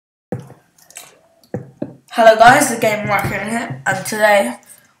Hello guys, the Game Market here, and today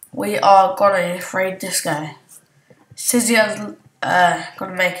we are gonna raid this guy. Sizzy's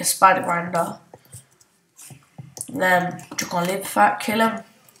gonna make a spider grinder. Then just gonna leave the fat, kill him,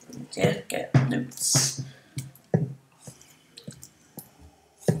 yeah, get loots.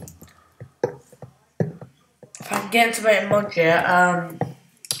 If I can get to make a mod here,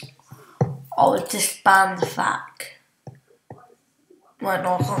 I'll disband the fact. Wait,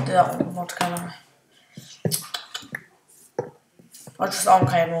 no, I can't do that on the mod, can I? I'll just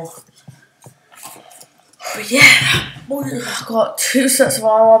uncable. But yeah, I've got 2 sets of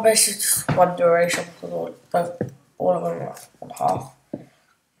armor, basically just 1 duration because all of them are 1.5.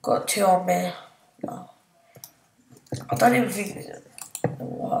 Got 2 on me. No. I don't even think it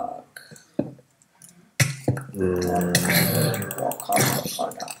will work. What card can I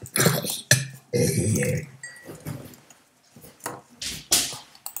find out?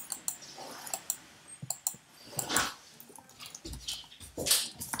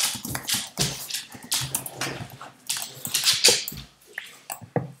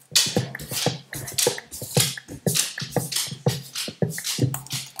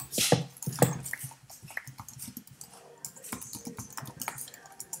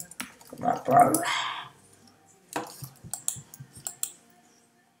 Right, bro.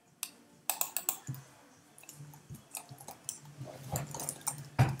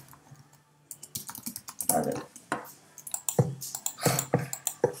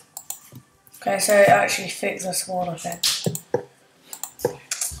 Okay, so it actually fixed the spawner thing.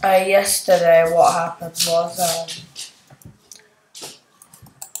 Yesterday what happened was,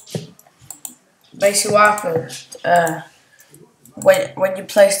 basically what happened, when you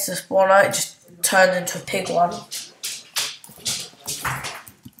placed the spawner, it just turned into a pig one.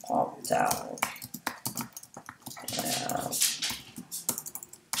 Pop down.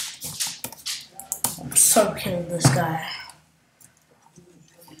 I'm so killing this guy.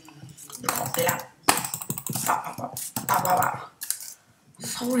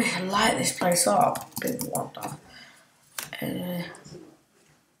 Somebody can light this place up. Big wonder.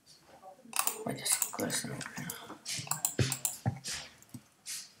 Wait, just listen.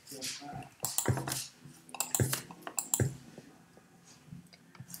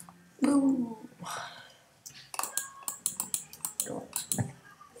 Boom.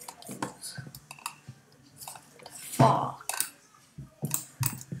 Fuck.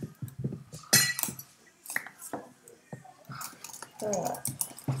 Oh.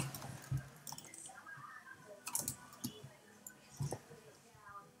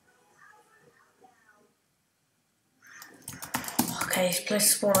 Okay, he's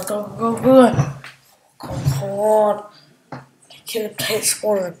placed spawner. Go, go, go, go. Come on. Kill him, take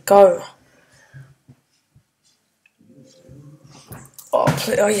spawner and go. Oh,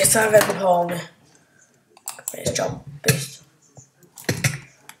 please. Oh, yes, I have every on me. Let's jump, beast.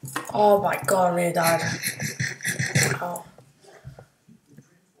 Oh my god, I nearly died. Oh.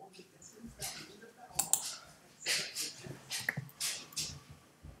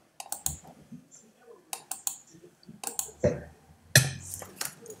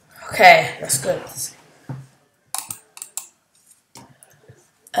 Okay, that's good.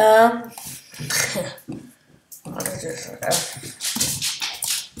 What is this?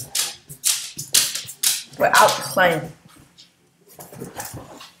 We're out the claim.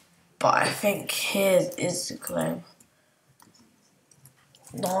 But I think here is the claim.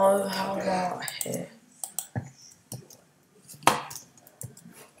 No, how about here?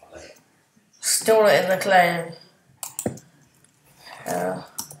 Still not in the claim.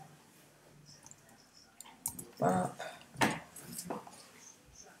 Map.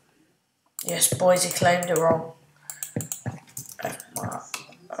 Yes, boys, he claimed it wrong.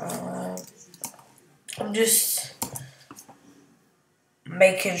 I'm just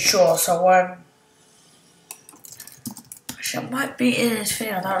making sure, so when actually I might be in his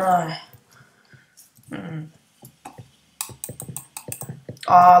thing, I don't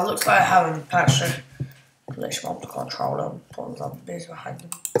know. Looks like I haven't patched it. Glitch mob to control them, put zombies behind them.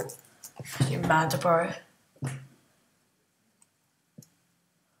 You mad, bro?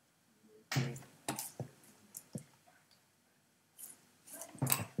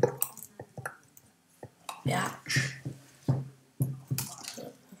 Yeah.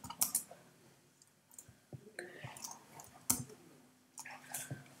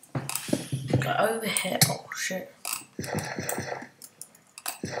 Go over here. Oh shit.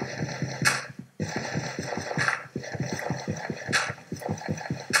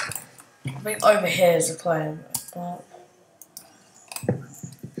 I think over here is the claim, but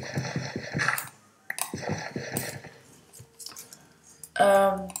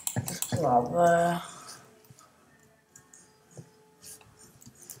just pull out there.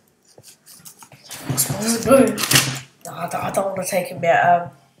 this is good. No, I don't want to take him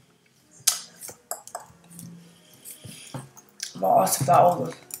yet. I'm not asking that all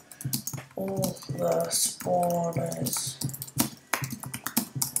the spawners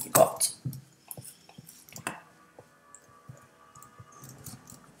you got.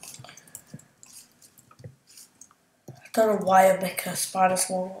 I don't know why I make a spider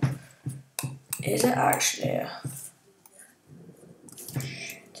spawn. Is it actually?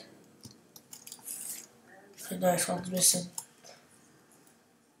 Shit. I know this one's missing.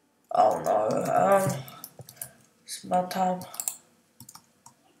 Oh no, it's man time.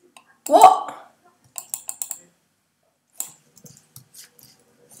 What?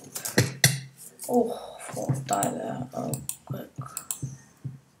 Oh, I thought I'd die there. Oh, quick.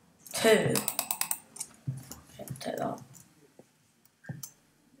 2. Okay, take that.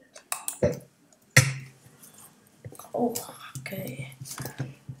 Oh, okay.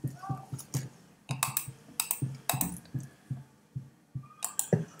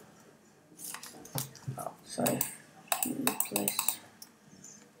 Oh, sorry. Place.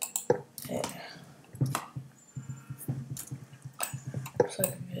 Yeah. I'm so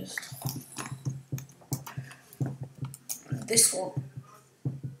confused. This one.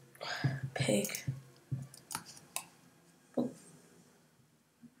 Pig. Oh.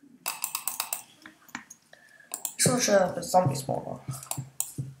 It's not sure if it's zombie spawner.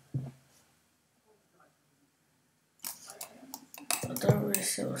 I don't really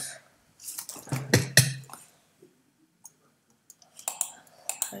see what's.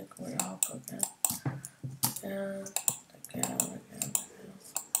 Okay, go up again. And again.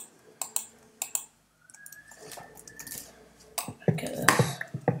 Look at this.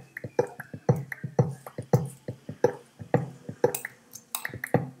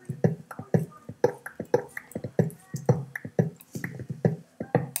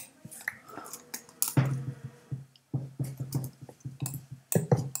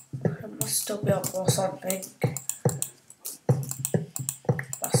 It must still be up or something.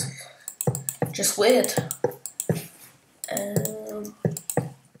 That's just weird. And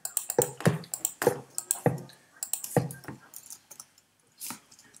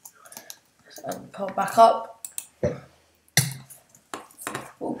pull back up.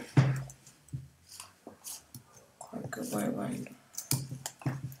 Ooh. Quite a good way around.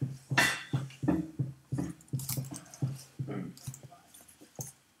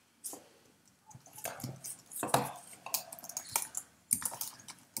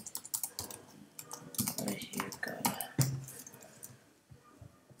 There you go.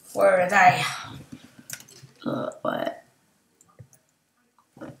 Where are they? Wait.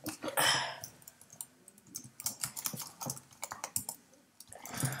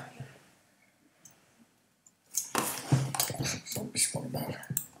 Zombie spawn bad.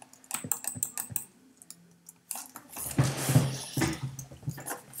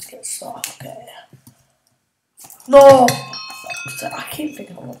 Let's get started. Okay. No! I keep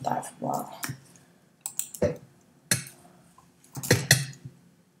thinking I'm gonna die from that. Okay.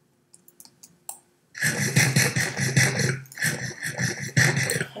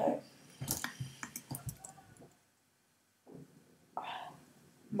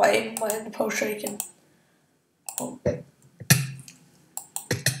 My pro shaking. Oh.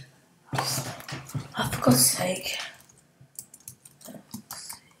 For God's sake.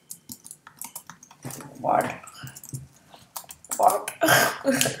 What? What?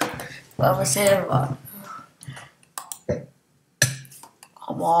 What was it about?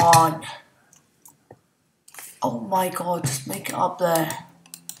 Come on. Oh my God, just make it up there.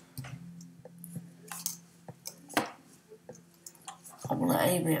 I'm gonna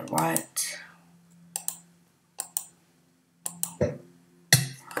aim it right. Okay.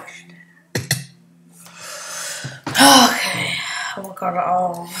 Oh my God,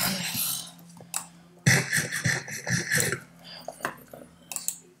 oh.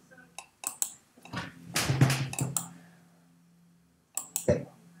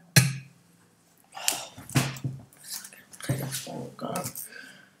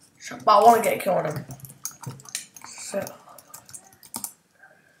 But I want to get a kill on him. So.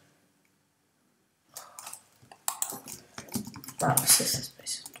 That this is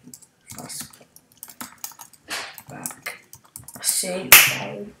basically first back. See.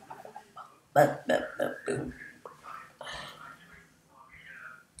 Boom.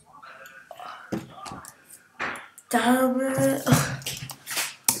 Damn it.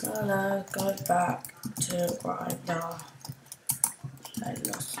 So go back to right now. I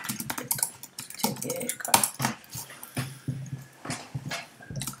lost it.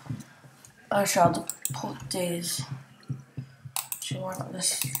 I shall put these. Do you want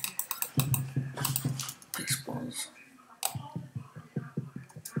this?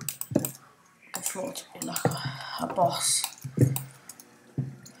 boss.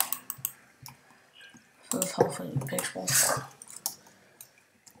 So this whole thing takes more time.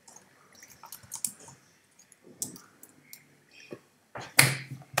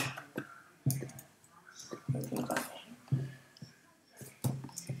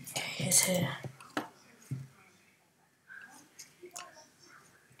 Okay, he's here.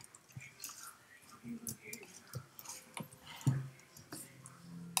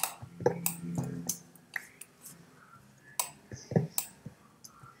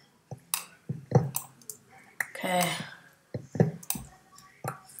 Okay.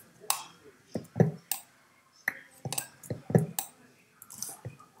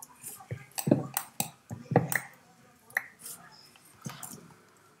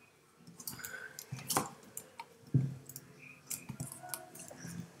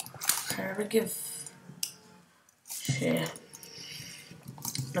 Okay, let me give shit.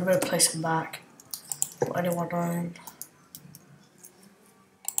 I'm gonna place him back. For anyone known.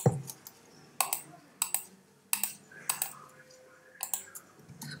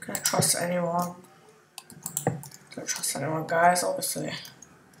 Can I trust anyone? Don't trust anyone, guys, obviously.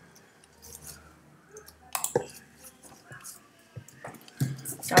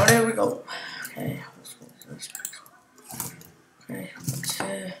 Now there we go. Okay, okay, what's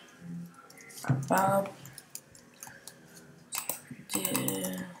here? Bam.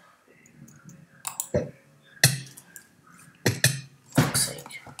 Yeah. Fuck's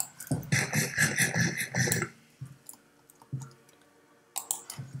sake.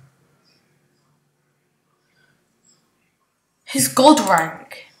 His gold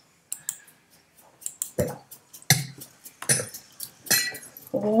rank.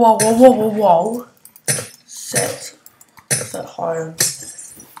 Whoa, whoa, whoa, whoa, whoa. Set home.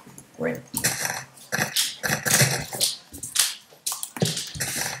 Ring.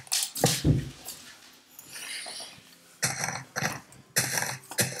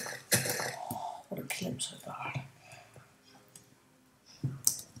 What a kill him so bad.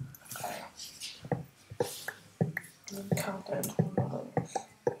 Okay. Let me count down to one.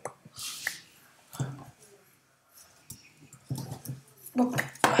 Boop.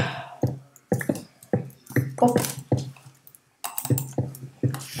 Boop.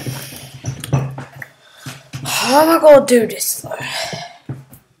 How am I gonna do this though?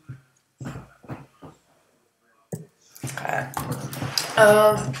 Okay.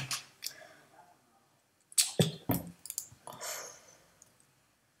 I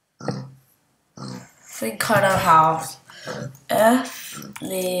think I know how. F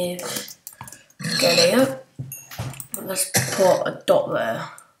leave Gelliot. Let's put a dot there.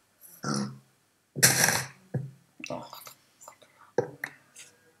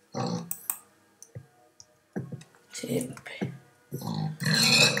 Tip.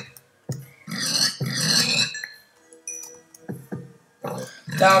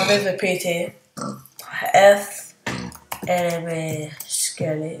 Down with the PT. F enemy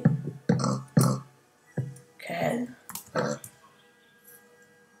skelly. Okay.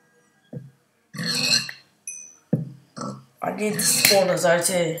 I need the spawners though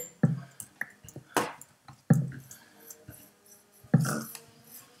too.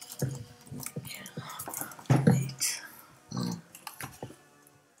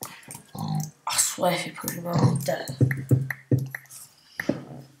 I swear if you put him on dead.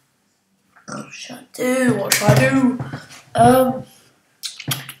 What should I do? What should I do?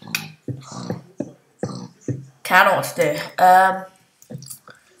 Cannot what to do.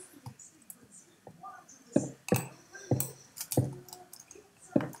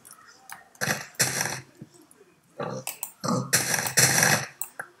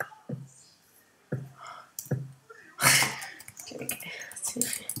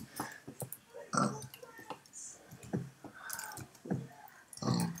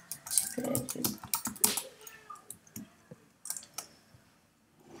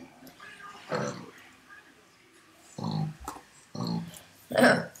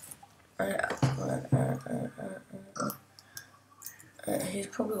 He's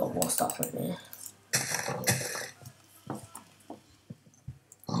probably got more stuff than me.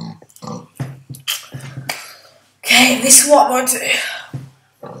 Okay, this is what I'm going to do.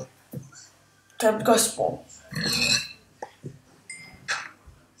 Time to go spawn.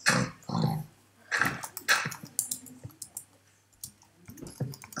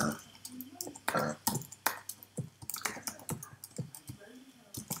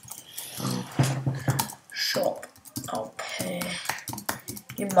 Shop. I'll pay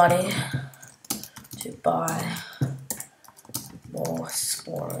you money to buy more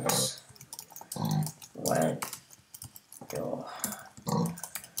spawners when you're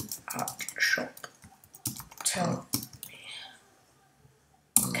at shop. Tell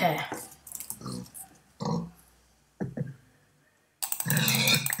Okay.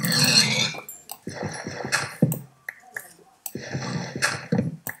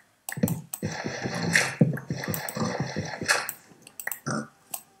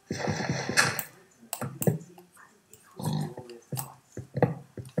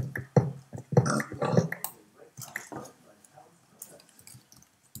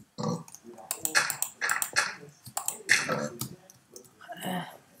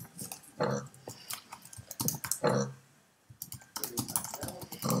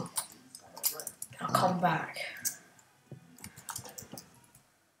 I'll come back.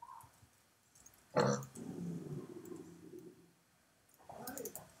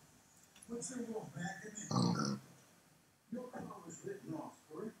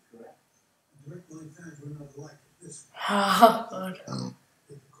 Oh, God.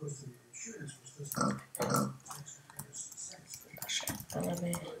 Follow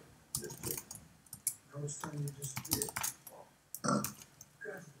me.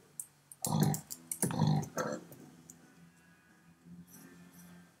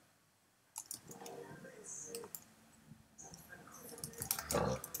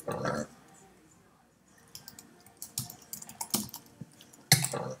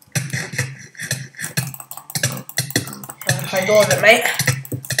 Play door of it, mate.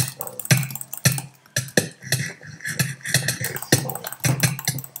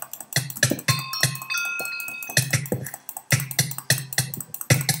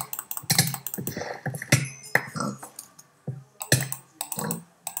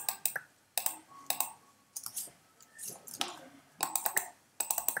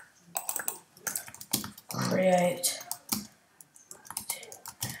 Create.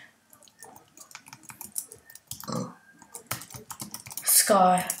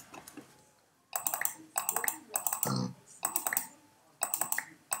 Sky.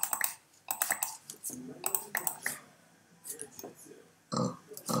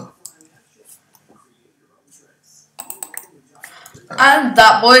 And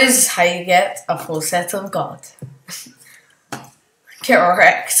that, boys, is how you get a full set of God.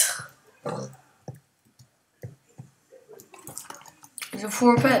 Correct. Is it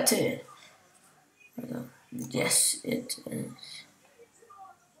for a pet too? Yes, it is.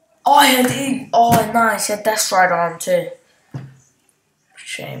 Oh, I had E. Oh, nice. He had Death Strider on too.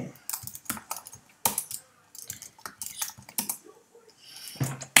 Shame.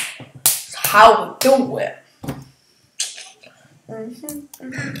 That's how we do it.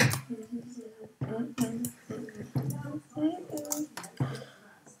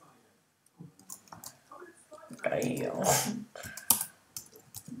 Damn.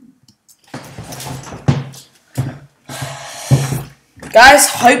 Guys,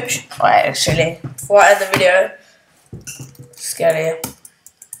 hope. Right, actually, before I end the video, scary.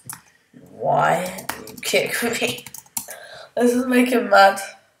 Why you kick me? This is making mad.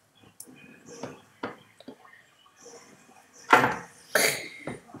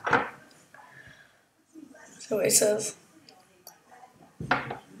 That's what he says. Nah,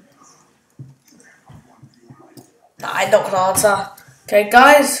 I'm not gonna answer. Okay,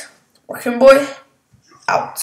 guys, working boy, out.